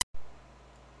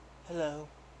Hello,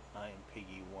 I'm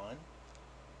Piggy1,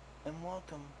 and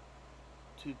welcome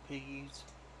to Piggy's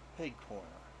Pig Corner.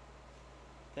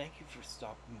 Thank you for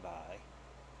stopping by,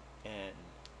 and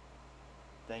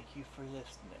thank you for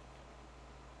listening.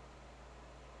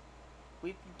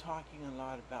 We've been talking a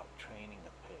lot about training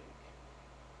a pig,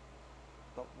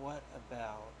 but what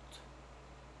about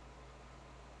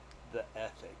the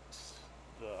ethics,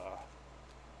 the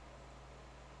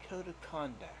code of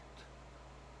conduct,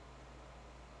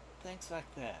 things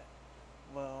like that?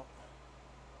 Well,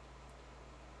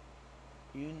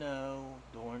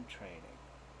 during training,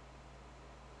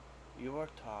 you are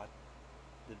taught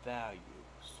the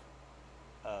values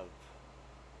of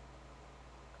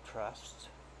trust,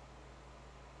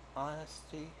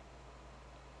 honesty,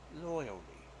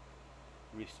 loyalty,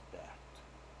 respect,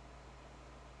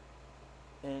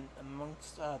 and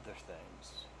amongst other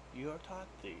things. You are taught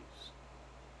these.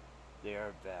 They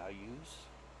are values,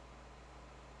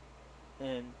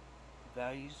 and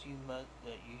values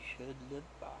that you should live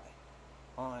by.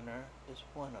 Honor is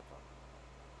one of them,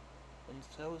 and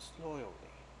so is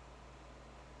loyalty.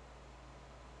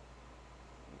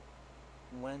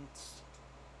 Once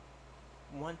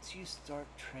once you start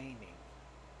training,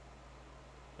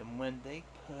 and when they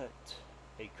put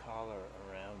a collar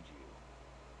around you,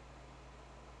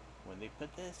 when they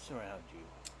put this around you,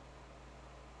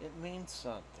 it means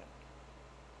something.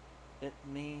 It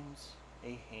means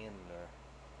a handler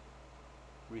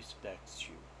respects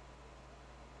you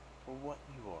for what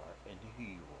you are and who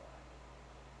you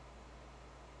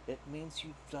are. It means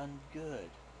you've done good.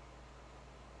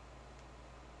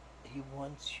 He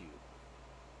wants you.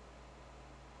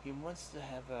 He wants to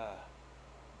have a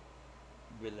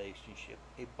relationship,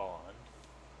 a bond,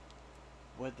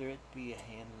 whether it be a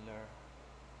handler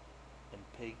and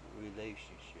pig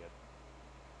relationship,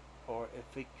 or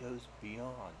if it goes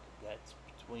beyond, that's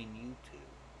between you two.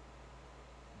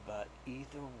 But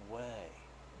either way,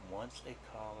 once a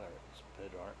collar is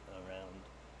put around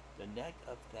the neck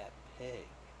of that pig,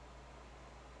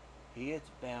 he is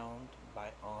bound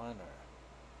by honor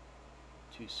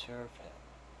to serve him,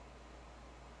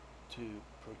 to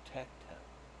protect him.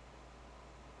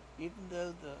 Even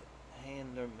though the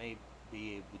handler may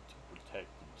be able to protect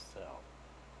himself,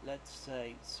 let's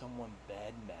say someone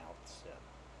badmouths him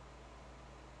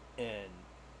and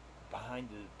behind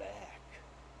his back,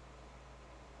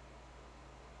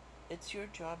 it's your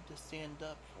job to stand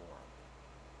up for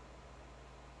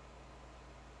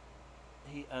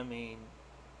him.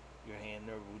 Your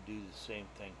handler will do the same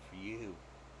thing for you.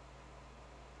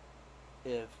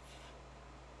 If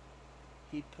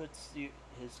he puts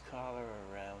his collar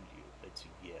around you, it's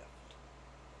a gift.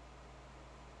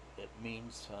 It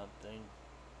means something.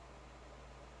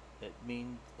 It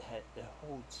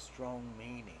holds strong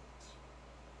meanings.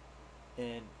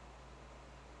 And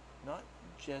not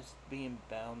just being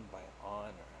bound by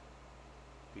honor,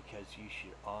 because you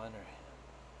should honor him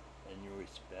and you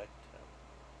respect him.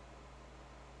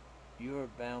 You are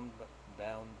bound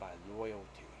by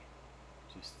loyalty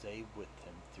to stay with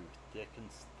him through thick and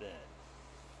thin.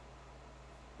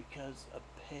 Because a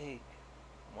pig,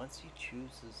 once he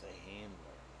chooses a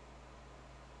handler,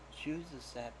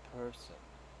 chooses that person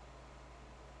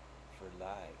for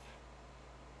life.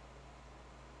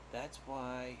 That's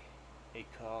why a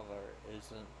collar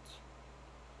is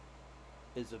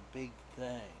a big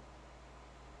thing.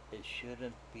 It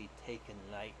shouldn't be taken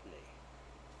lightly.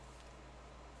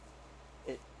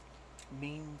 It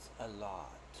means a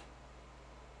lot.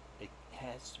 It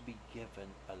has to be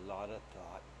given a lot of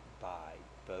thought by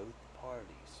both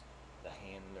parties, the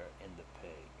handler and the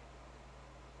pig.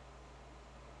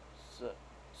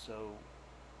 So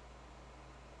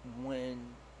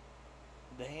when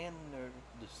the handler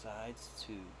decides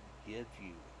to give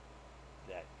you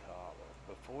that collar,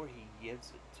 before he gives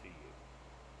it to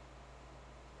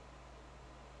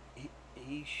you,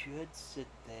 he should sit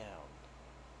down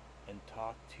and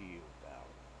talk to you about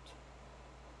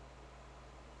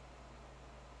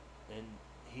it. And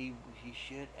he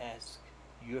should ask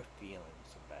your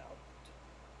feelings about it,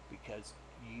 because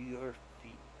you're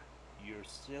you're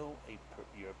still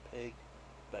you're a pig,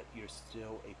 but you're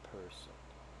still a person.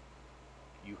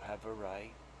 You have a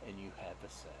right and you have a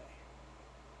say.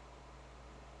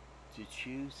 To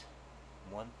choose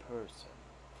one person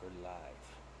for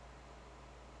life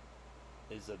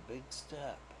is a big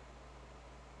step,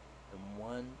 and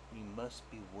one you must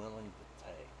be willing to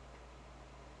take.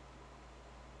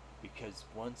 Because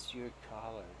once you're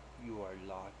collared, you are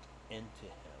locked into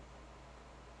him.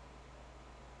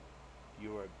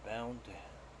 You are bound to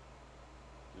him,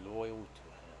 loyal to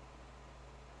him,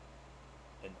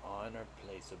 and honor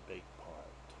plays a big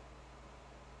part.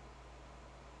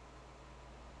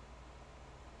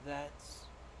 That's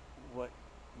what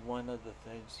one of the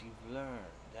things you've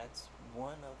learned. That's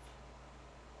one of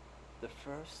the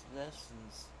first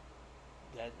lessons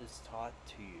that is taught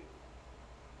to you,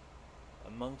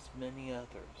 amongst many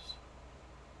others.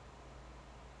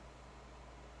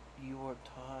 You are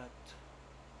taught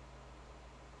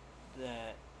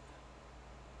that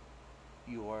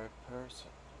you are a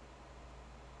person,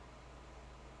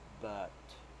 but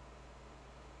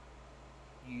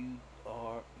you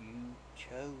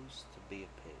chose to be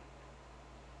a pig.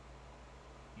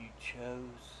 You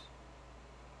chose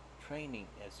training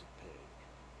as a pig.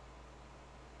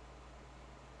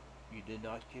 You did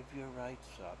not give your rights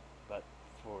up, but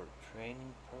for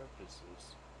training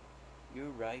purposes, your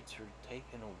rights are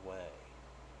taken away,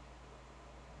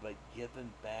 but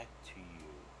given back to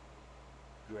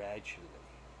you gradually.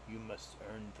 You must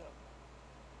earn them.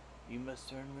 You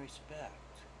must earn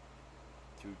respect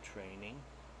through training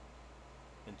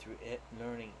and through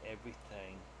learning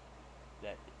everything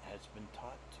that has been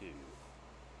taught to you.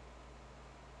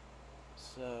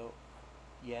 So,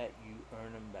 yeah, you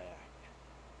earn them back.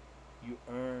 You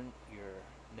earn your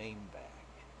name back.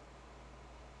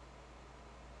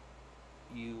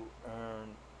 You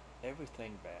earn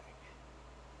everything back.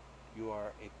 You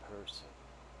are a person.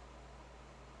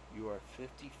 You are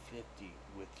 50-50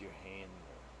 with your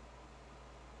handler.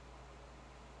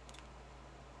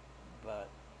 But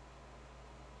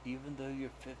even though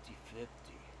you're 50-50,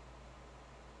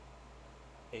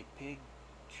 a pig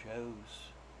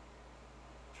chose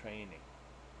training.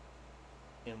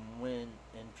 And when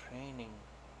in training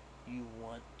you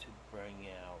want to bring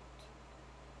out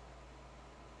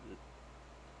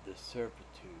the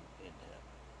servitude in him,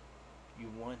 you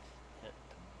want him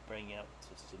to bring out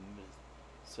the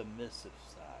submissive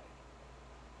side.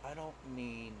 I don't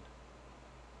mean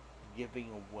giving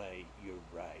away your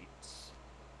rights,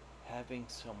 having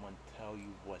someone tell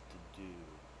you what to do.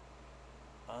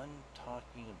 I'm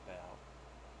talking about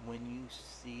when you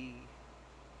see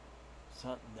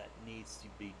something that needs to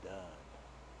be done,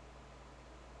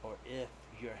 or if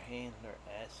your handler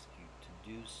asks you to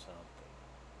do something,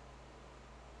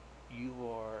 you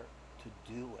are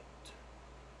to do it.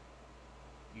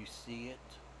 You see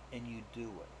it and you do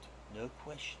it. No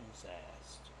questions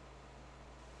asked.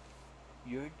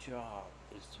 Your job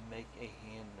is to make a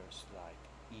handler's life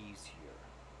easier,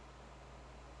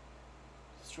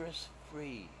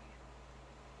 stress-free,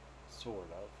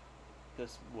 sort of,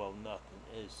 because, well, nothing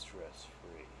is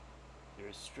stress-free. There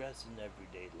is stress in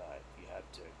everyday life. You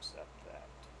have to accept that.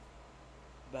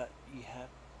 But you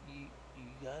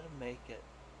gotta make it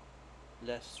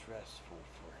less stressful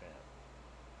for him.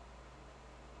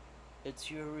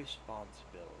 It's your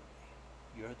responsibility.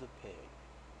 You're the pig.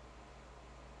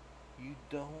 You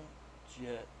don't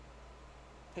just...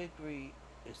 Piggery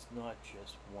is not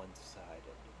just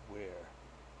one-sided, where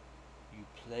you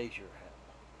pleasure him.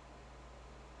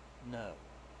 No,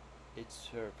 it's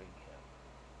serving him.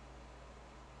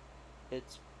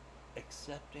 It's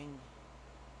accepting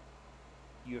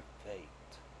your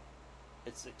fate.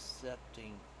 It's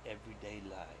accepting everyday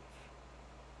life.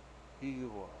 Who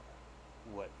you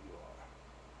are, what you are,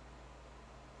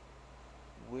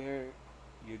 where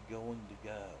you're going to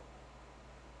go.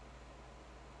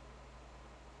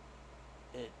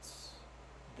 It's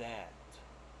that.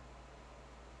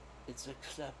 It's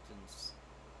acceptance.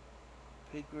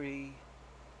 Piggery,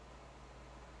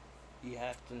 you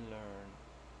have to learn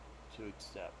to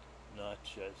accept not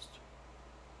just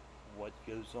what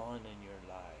goes on in your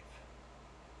life,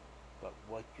 but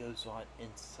what goes on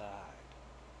inside.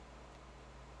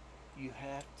 You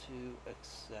have to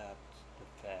accept the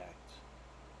fact,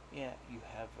 yeah, you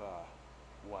have a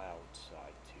wild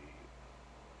side to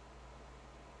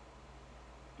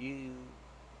you. You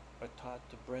are taught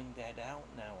to bring that out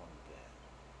now and then.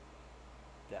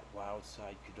 That wild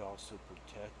side could also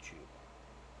protect you.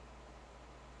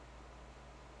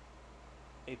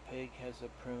 A pig has a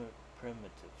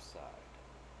primitive side.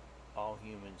 All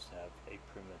humans have a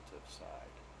primitive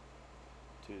side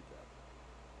to them.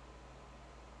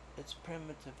 It's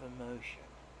primitive emotion.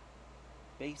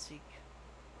 Basic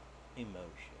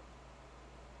emotion.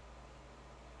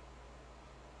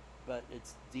 But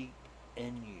it's deep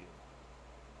in you.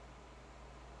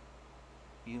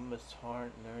 You must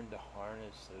learn to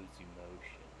harness those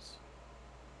emotions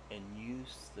and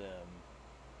use them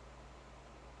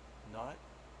not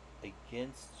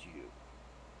against you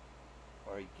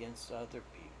or against other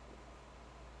people,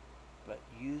 but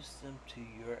use them to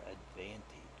your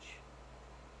advantage.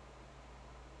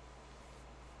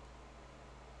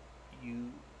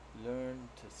 You learn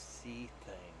to see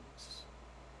things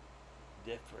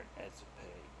different as a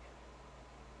pig.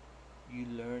 You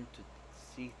learn to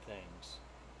see things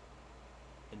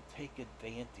and take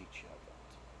advantage of it.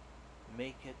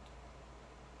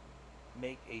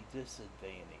 Make a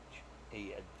disadvantage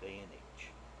a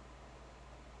advantage.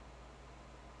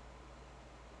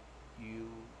 You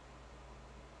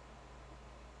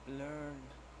learn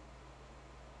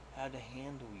how to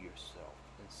handle yourself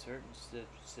in certain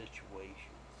situations.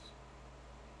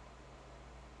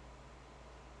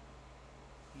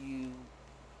 You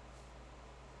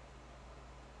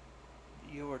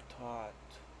you were taught,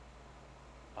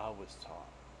 I was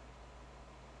taught,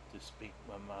 to speak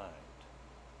my mind.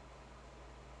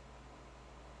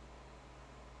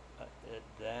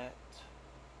 That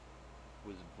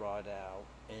was brought out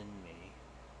in me,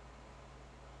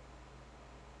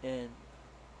 and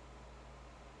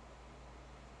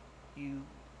you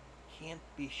can't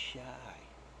be shy.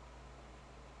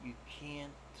 You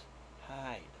can't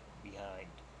hide behind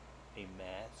a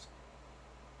mask.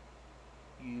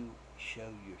 You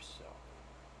show yourself.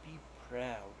 Be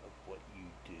proud of what you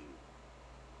do.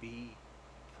 Be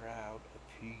proud of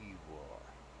who you are.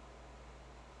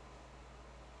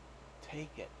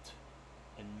 Take it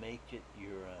and make it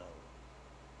your own.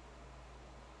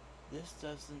 This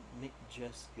doesn't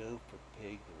just go for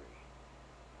piggery.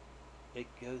 It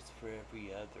goes for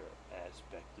every other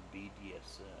aspect of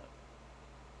BDSM.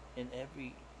 In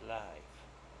every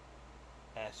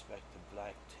aspect of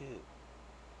life too.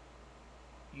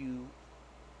 You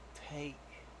take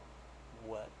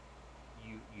what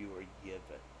you are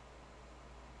given.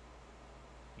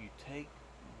 You take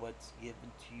what's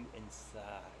given to you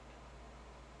inside.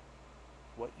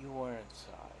 What you are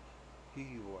inside. Who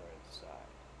you are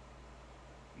inside.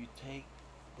 You take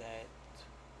that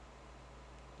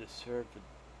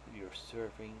you're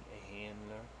serving a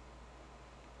handler,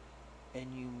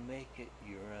 and you make it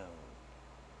your own.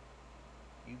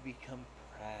 You become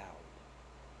proud.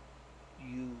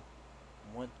 You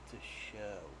want to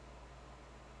show,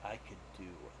 I could do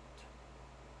it.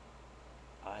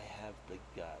 I have the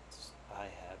guts. I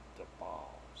have the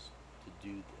balls to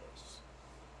do this.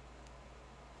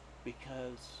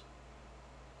 Because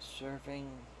serving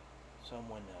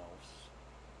someone else,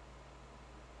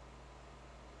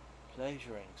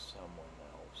 pleasuring someone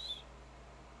else,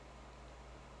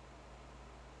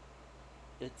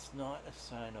 it's not a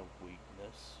sign of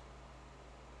weakness.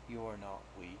 You are not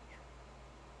weak.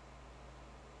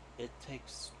 It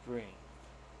takes strength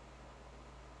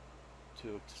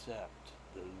to accept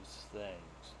those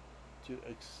things, to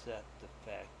accept the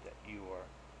fact that you are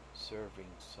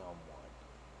serving someone.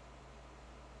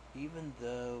 Even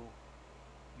though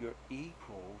you're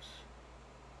equals,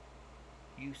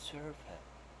 you serve him.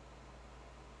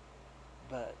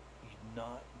 But you're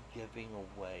not giving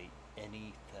away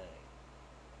anything.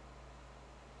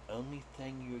 Only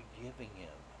thing you're giving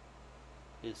him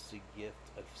is the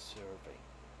gift of serving.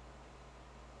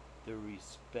 The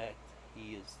respect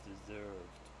he is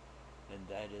deserved, and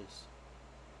that is,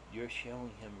 you're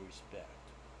showing him respect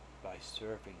by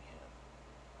serving him.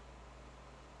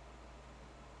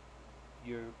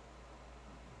 You're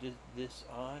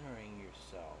dishonoring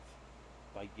yourself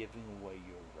by giving away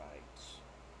your rights.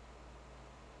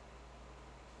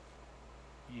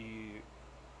 You're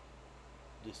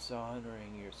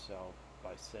dishonoring yourself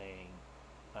by saying,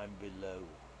 I'm below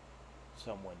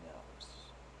someone else.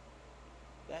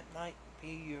 That might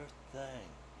be your thing.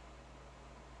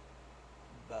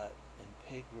 But in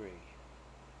piggery,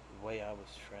 the way I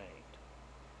was trained,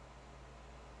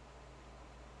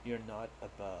 you're not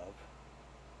above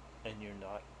and you're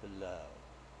not below.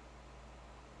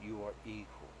 You are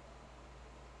equal.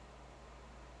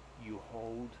 You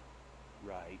hold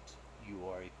rights. You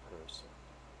are a person.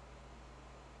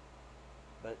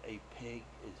 But a pig,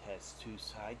 it has two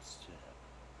sides to him.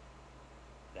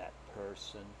 That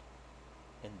person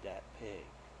and that pig.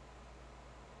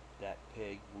 That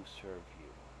pig will serve you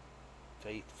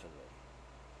faithfully,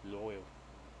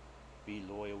 be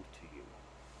loyal to you,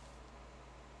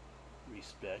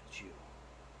 respect you,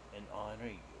 and honor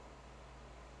you.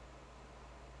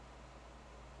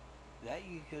 That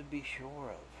you could be sure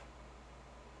of.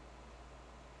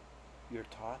 You're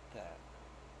taught that.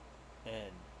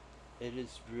 And it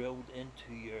is drilled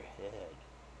into your head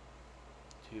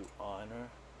to honor,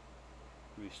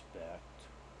 respect,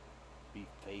 be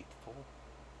faithful,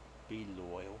 be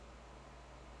loyal.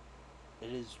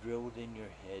 It is drilled in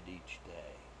your head each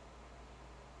day.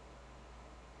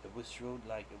 It was drilled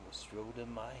like it was drilled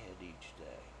in my head each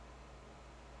day.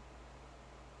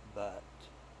 But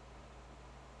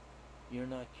you're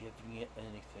not giving it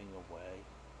anything away.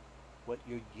 What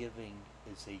you're giving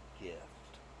is a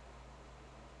gift.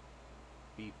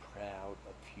 Be proud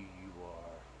of who you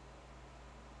are.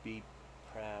 Be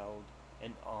proud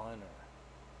and honor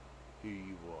who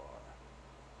you are.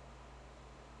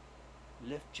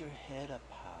 Lift your head up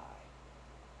high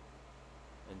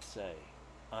and say,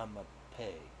 I'm a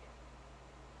pig.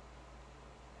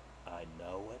 I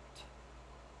know it.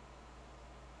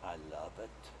 I love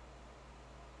it.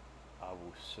 I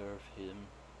will serve him.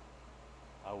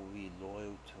 I will be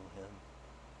loyal to him.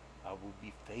 I will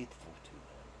be faithful to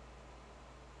him.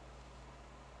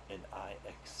 And I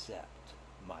accept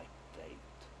my fate.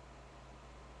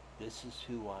 This is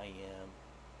who I am,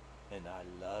 and I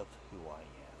love who I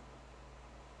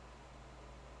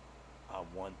am. I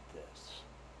want this.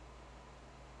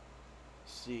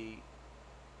 See,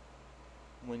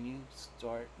 when you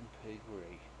start in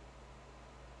piggery,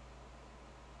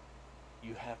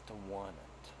 you have to want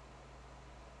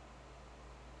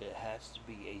it. It has to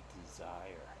be a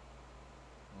desire.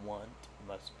 Want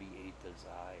must be a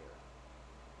desire.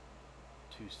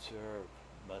 To serve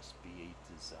must be a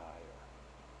desire.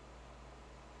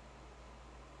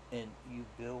 And you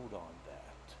build on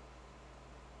that.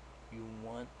 You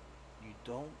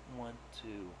don't want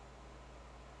to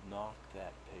knock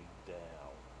that pig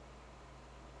down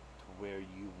to where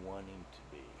you want him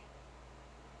to be.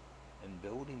 And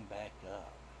build him back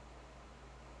up.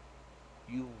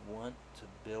 You want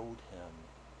to build him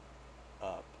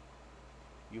up.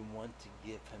 You want to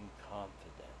give him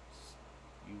confidence.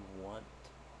 You want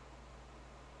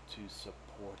to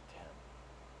support him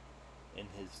in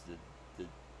his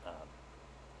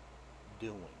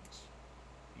doings.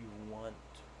 You want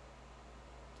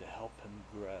to help him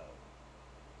grow,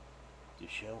 to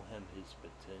show him his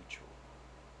potential.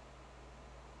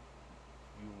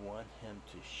 You want him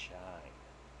to shine,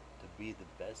 to be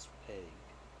the best pig,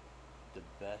 the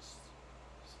best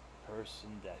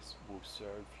person that will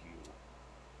serve you.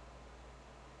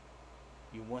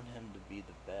 You want him to be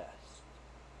the best,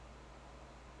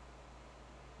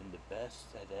 and the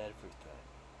best at everything.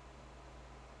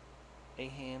 A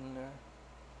handler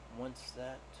wants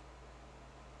that.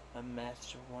 A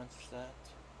master wants that.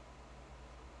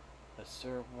 A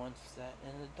serf wants that.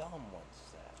 And a dom wants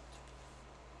that.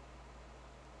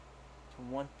 To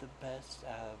want the best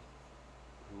out of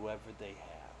whoever they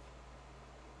have.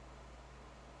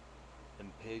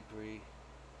 And piggery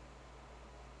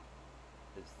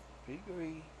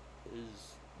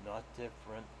is not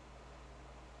different,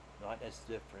 not as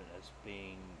different as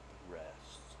being the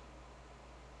rest.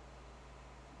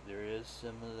 There is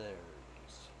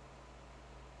similarities,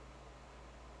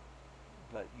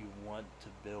 but you want to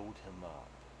build him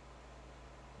up.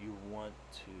 You want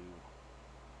to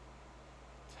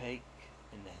take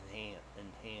and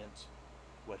enhance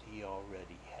what he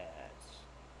already has.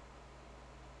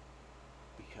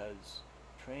 Because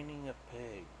training a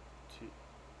pig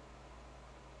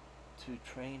to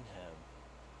train him,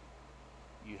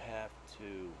 you have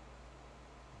to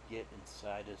get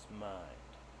inside his mind.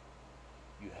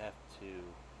 You have to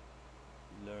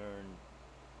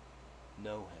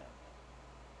know him,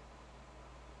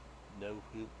 know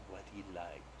what he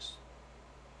likes,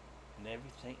 and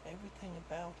everything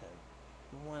about him.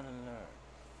 You want to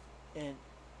learn, and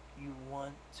you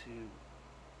want to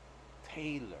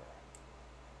tailor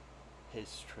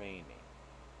his training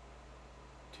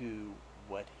to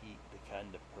the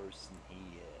kind of person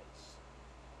he is.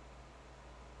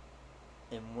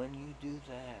 And when you do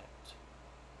that,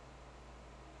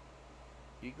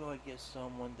 you're going to get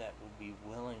someone that will be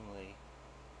willingly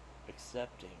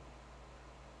accepting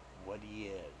what he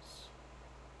is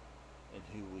and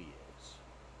who he is.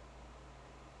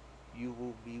 You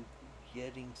will be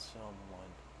getting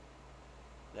someone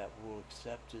that will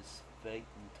accept his fate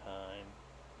and time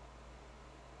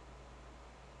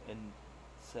and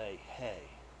say, hey,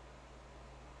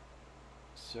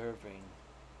 serving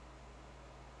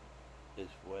is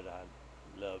what I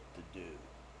love to do.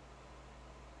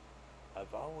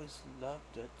 I've always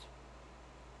loved it,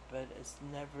 but it's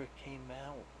never came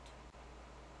out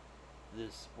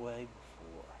this way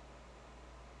before.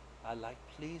 I like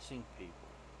pleasing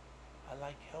people. I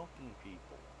like helping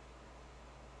people.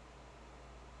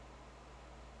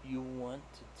 You want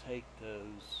to take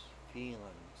those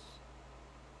feelings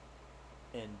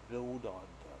and build on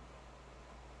them.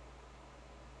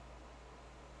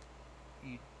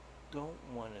 You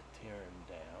don't want to tear them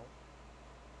down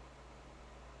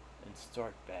and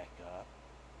start back up.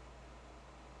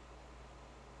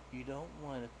 You don't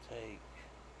want to take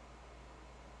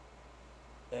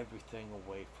everything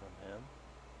away from him.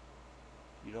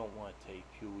 You don't want to take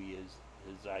who he is,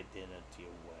 his identity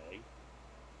away.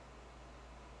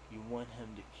 You want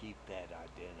him to keep that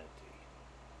identity.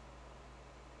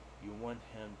 You want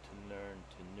him to learn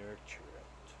to nurture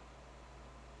it.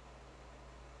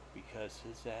 because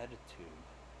his attitude,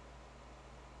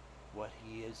 what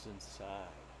he is inside,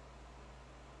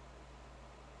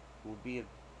 will be a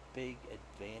big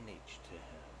advantage to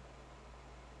him,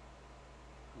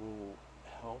 will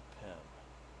help him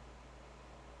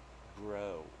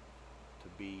grow to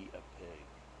be a pig,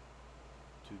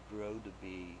 to grow to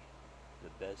be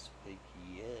the best pig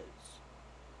he is.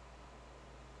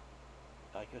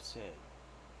 Like I said,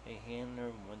 a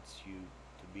handler wants you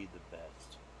to be the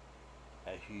best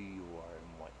at who you are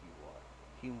and what you are.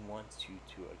 He wants you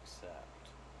to accept.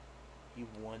 He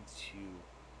wants you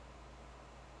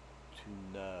to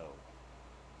know,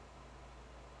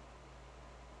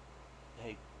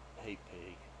 hey, hey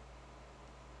pig,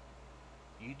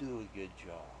 you do a good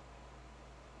job.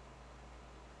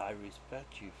 I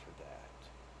respect you for that.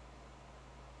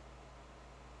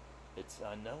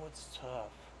 I know it's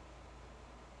tough,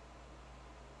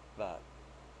 but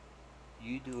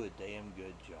you do a damn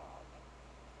good job.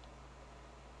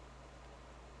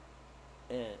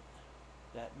 And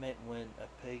that meant when a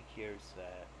pig hears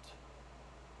that,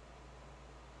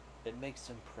 it makes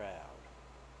him proud.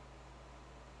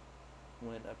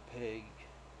 When a pig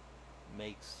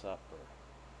makes supper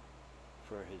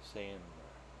for his handler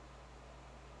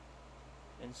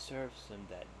and serves him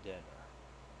that dinner,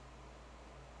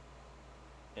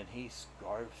 and he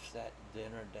scarfs that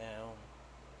dinner down,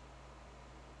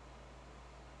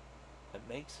 it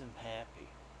makes him happy,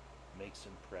 makes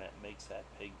him proud, makes that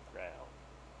pig proud.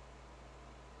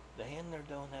 The handler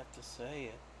don't have to say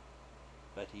it,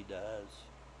 but he does.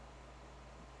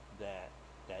 That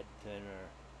dinner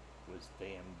was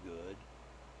damn good.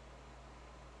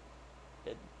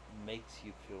 It makes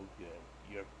you feel good.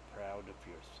 You're proud of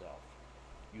yourself.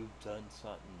 You've done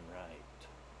something right.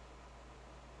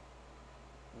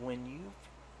 When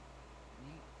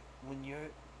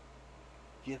you're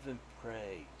given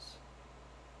praise,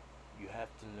 you have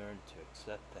to learn to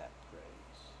accept that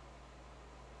praise.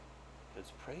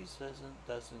 Because praise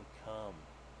doesn't come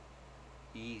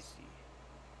easy.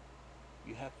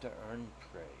 You have to earn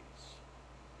praise.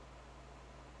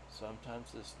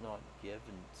 Sometimes it's not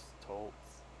given, it's told.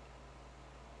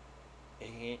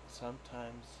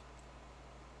 Sometimes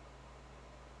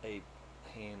a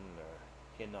handler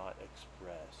cannot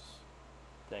express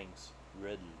things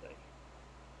readily.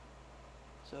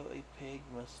 So a pig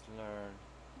must learn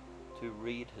to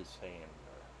read his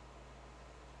handler,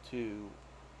 to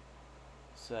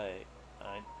say,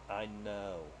 I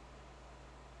know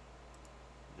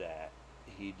that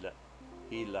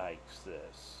he likes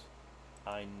this.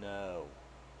 I know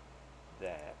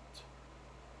that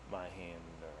my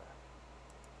handler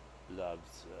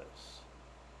loves this.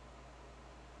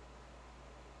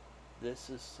 This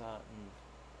is something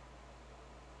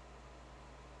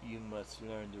you must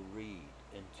learn to read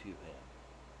into him.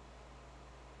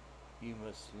 You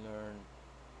must learn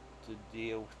to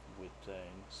deal with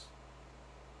things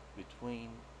between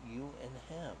you and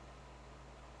him.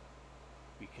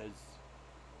 Because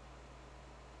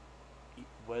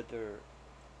whether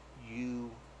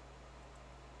you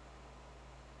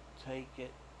take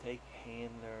a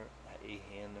handler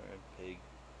and pig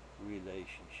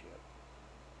relationship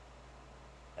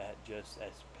at just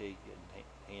as pig and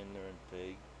handler and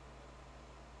pig,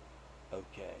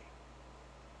 okay,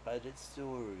 but it's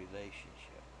still a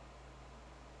relationship.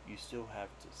 You still have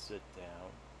to sit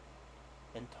down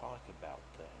and talk about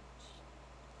things.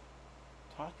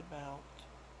 Talk about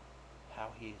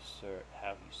how he serves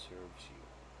you.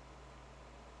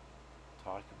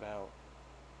 Talk about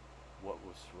what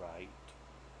was right,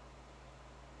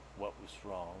 what was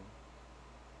wrong,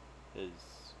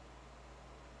 his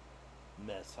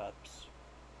mess ups,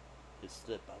 his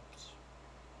slip ups,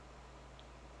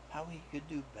 how he could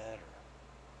do better.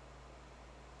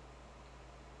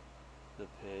 The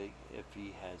pig, if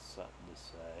he has something to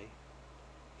say,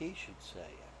 he should say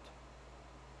it.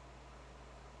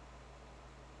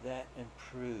 That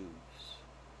improves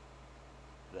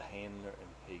the handler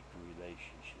and pig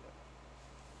relationship.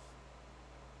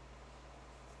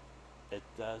 It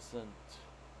doesn't,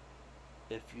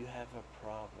 if you have a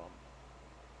problem,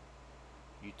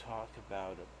 you talk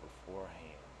about it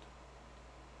beforehand.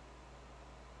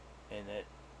 And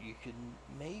you can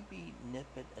maybe nip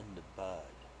it in the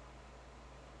bud.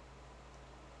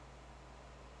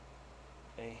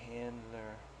 A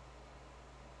handler,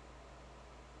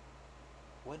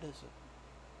 what is it?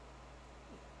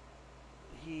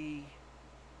 He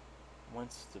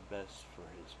wants the best for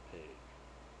his pig.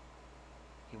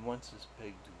 He wants his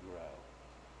pig to grow,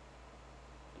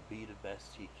 to be the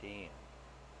best he can.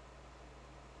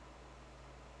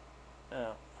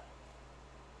 Now,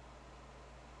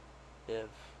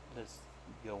 let's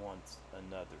go on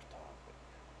another topic.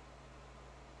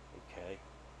 Okay?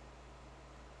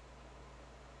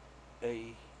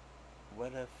 A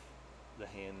What if the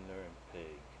handler and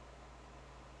pig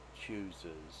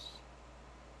chooses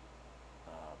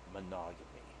monogamy?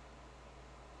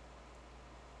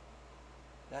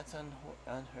 That's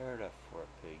unheard of for a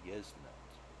pig, isn't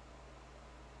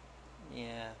it?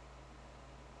 Yeah,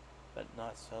 but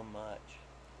not so much.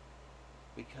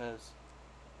 Because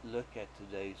look at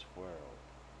today's world.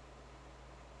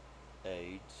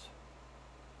 AIDS,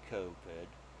 COVID,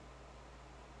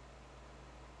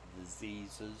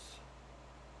 diseases,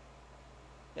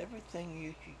 everything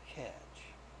you could catch.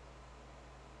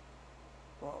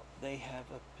 Well, they have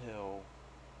a pill,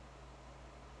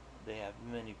 they have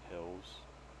many pills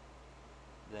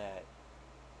that,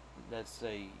 let's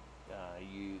say,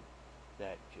 you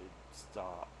that could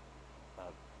stop,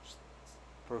 uh,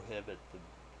 prohibit the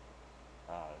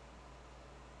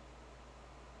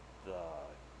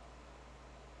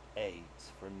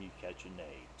AIDS from you catching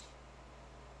AIDS.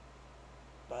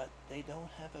 But they don't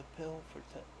have a pill for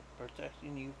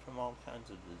protecting you from all kinds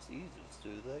of diseases,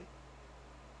 do they?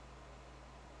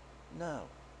 No.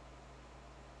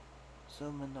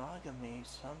 So monogamy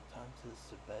sometimes is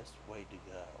the best way to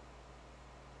go.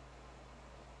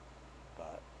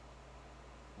 But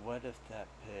what if that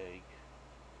pig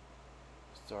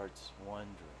starts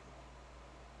wondering?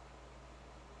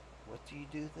 What do you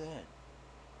do then?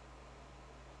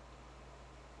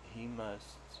 He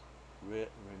must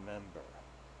remember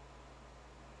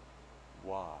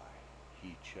why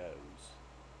he chose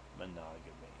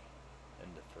monogamy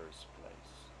in the first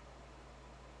place.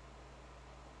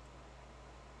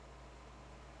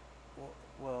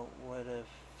 Well, what if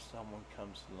someone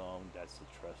comes along that's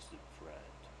a trusted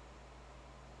friend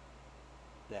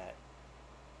that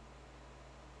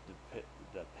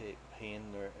the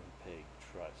handler and pig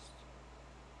trust?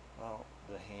 Well,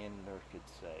 the handler could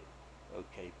say,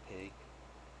 okay, pig,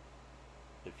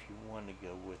 if you want to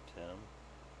go with him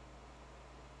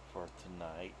for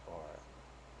tonight, or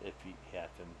if you have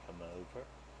him come over,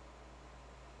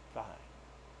 fine.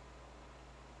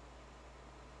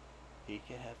 He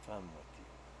can have fun with you.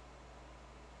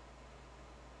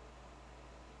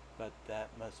 But that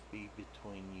must be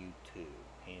between you two,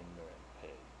 handler and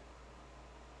pig.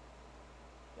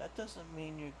 That doesn't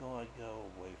mean you're going to go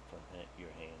away from your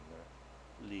handler,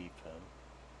 leave him,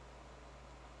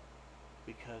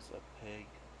 because a pig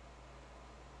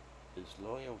is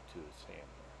loyal to his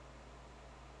handler,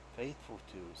 faithful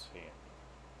to his handler,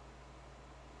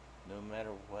 no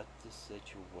matter what the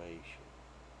situation.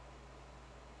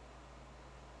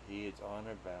 He is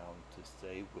honor bound to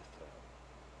stay with him.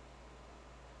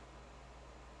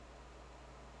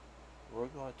 We're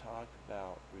going to talk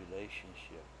about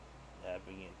relationship,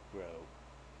 having it grow,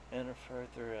 in a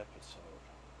further episode.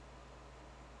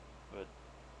 But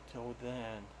till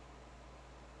then,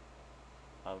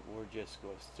 we're just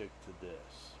going to stick to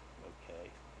this, okay?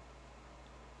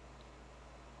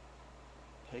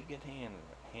 Pig and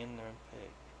handler, handler and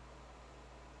pig.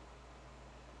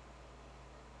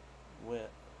 We're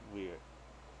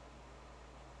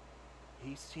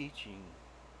he's teaching,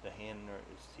 the handler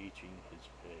is teaching his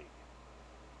pig.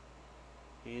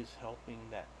 He is helping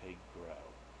that pig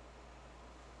grow.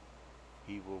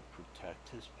 He will protect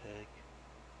his pig,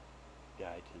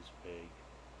 guide his pig.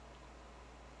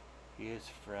 He is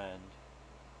friend,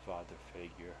 father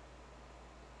figure,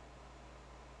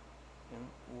 and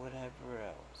whatever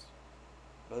else.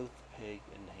 Both pig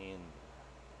and handler.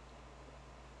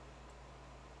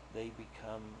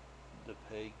 The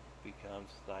pig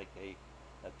becomes like a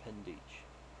appendage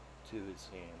to his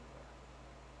handler.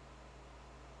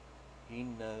 He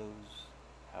knows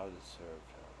how to serve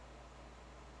him.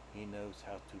 He knows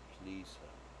how to please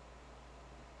him.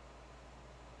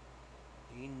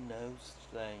 He knows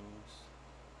things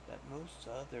that most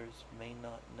others may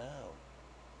not know.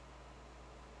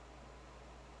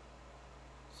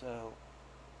 So,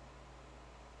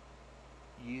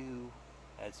 you,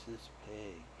 as his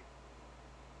pig,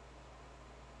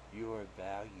 you are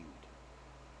valued.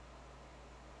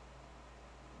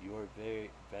 You are very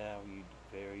valued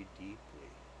very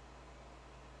deeply.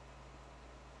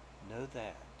 Know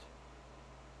that.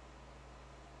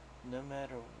 No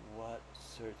matter what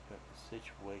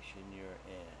situation you're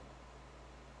in,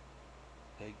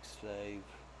 pig slave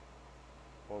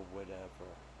or whatever,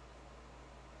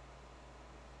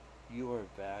 you are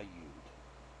valued.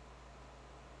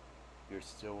 You're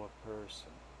still a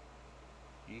person.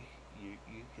 You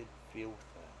could feel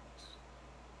things.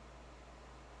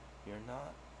 You're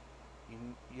not,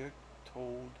 you're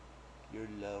told you're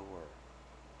lower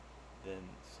than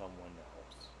someone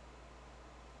else.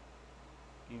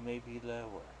 You may be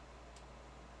lower.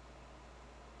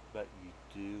 but you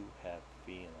do have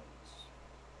feelings.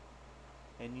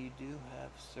 And you do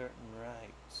have certain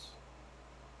rights.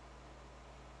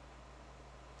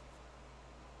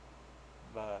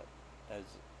 But as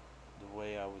the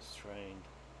way I was trained,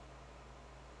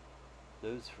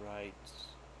 those rights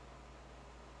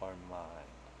are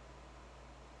mine.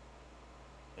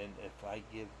 And if I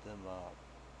give them up,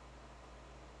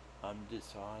 I'm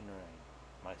dishonoring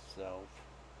myself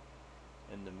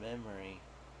and the memory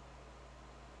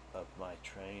of my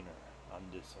trainer. I'm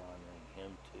dishonoring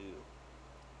him too.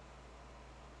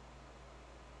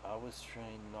 I was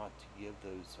trained not to give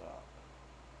those up,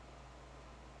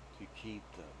 to keep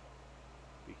them,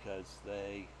 because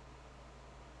they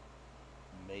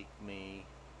make me,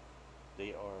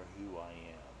 they are who I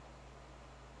am.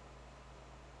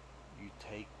 You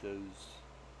take those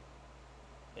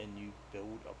and you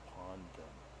build upon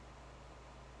them.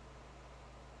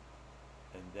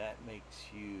 And that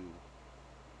makes you,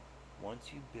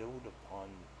 once you build upon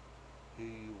who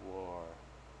you are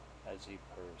as a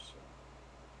person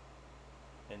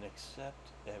and accept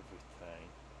everything,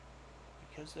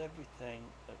 because everything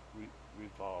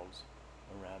revolves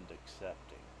around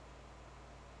accepting,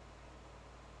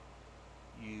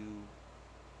 you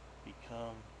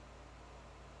become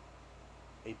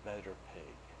a better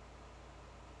pig.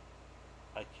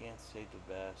 I can't say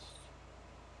the best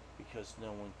because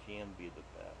no one can be the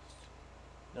best.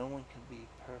 No one can be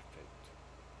perfect.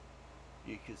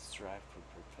 You could strive for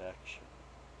perfection,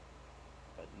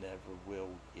 but never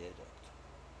will get it.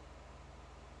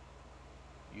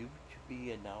 You could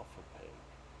be an alpha pig,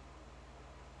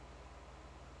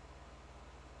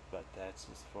 but that's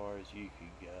as far as you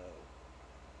could go.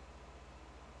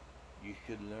 You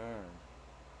could learn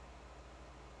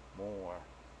more,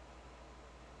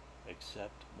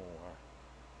 accept more,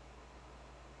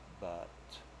 but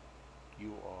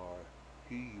you are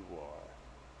who you are,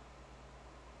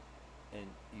 and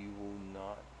you will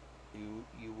not,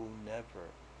 you will never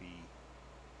be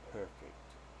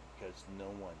perfect, because no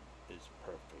one is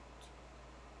perfect,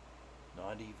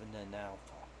 not even an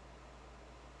alpha.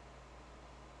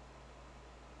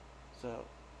 So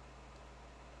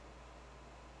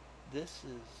this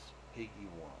is Piggy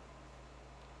One.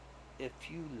 If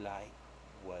you like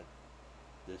what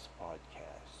this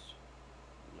podcast,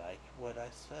 like what I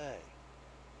say,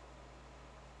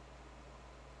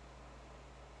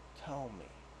 tell me.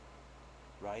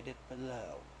 Write it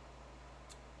below.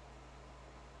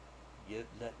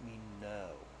 Let me know.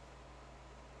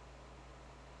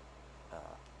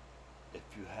 Uh, if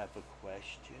you have a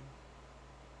question,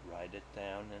 write it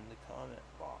down in the comment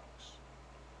box.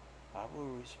 I will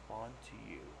respond to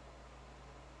you.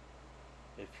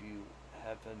 If you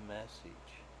have a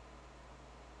message,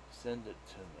 send it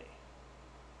to me.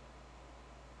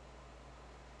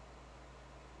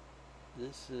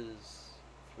 This is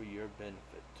for your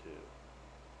benefit too.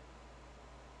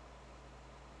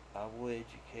 I will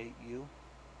educate you.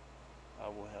 I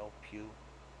will help you.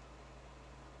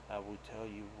 I will tell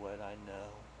you what I know.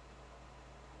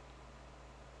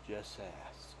 Just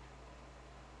ask,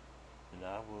 and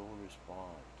I will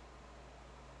respond.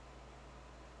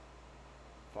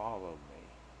 Follow me.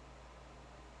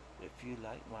 If you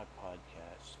like my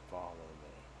podcast, follow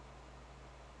me.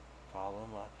 Follow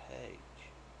my page.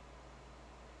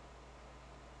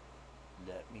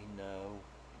 Let me know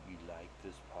you like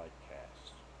this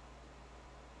podcast.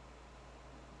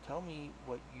 Tell me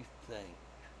what you think,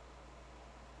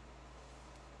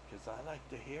 because I like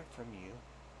to hear from you.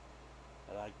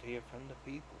 I like to hear from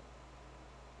the people.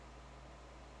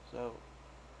 So,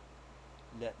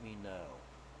 let me know.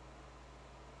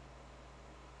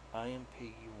 I am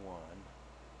Piggy One,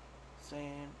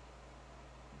 saying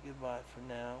goodbye for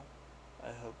now.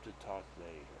 I hope to talk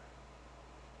later.